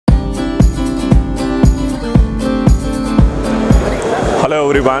Hello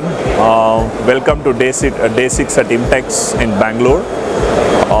everyone, welcome to day 6 at IMTEX in Bangalore.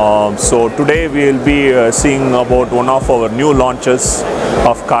 So today we will be seeing about one of our new launches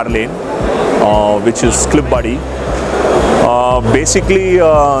of Carrlane, which is Clip Buddy. Basically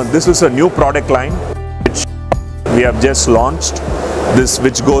this is a new product line which we have just launched,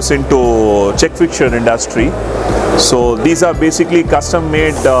 which goes into check fixture industry. So these are basically custom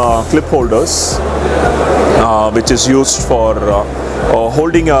made clip holders which is used for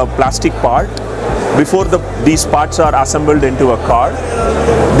holding a plastic part. Before these parts are assembled into a car,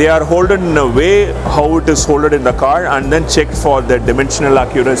 they are held in a way how it is holded in the car and then checked for the dimensional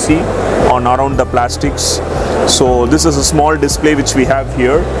accuracy on around the plastics. So this is a small display which we have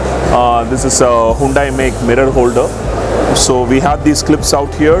here. This is a Hyundai make mirror holder. So we have these clips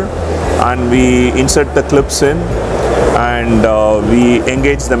out here and we insert the clips in and we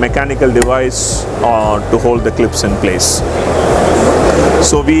engage the mechanical device to hold the clips in place.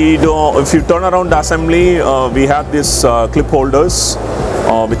 So if you turn around the assembly, we have these clip holders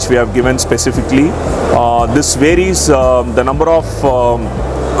which we have given specifically. This varies, the number of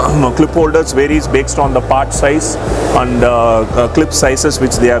clip holders varies based on the part size and clip sizes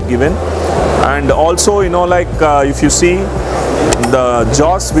which they have given. And also, if you see, the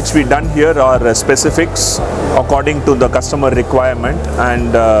jaws which we done here are specifics according to the customer requirement, and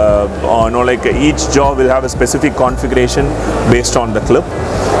each jaw will have a specific configuration based on the clip.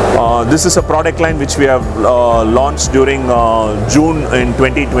 This is a product line which we have launched during June in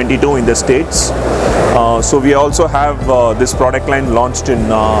 2022 in the States. So we also have this product line launched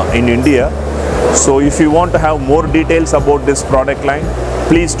in India. So if you want to have more details about this product line,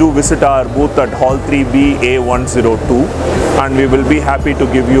 please do visit our booth at Hall 3B A102 and we will be happy to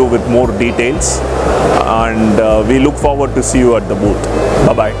give you with more details, and we look forward to see you at the booth.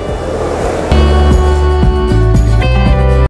 Bye bye.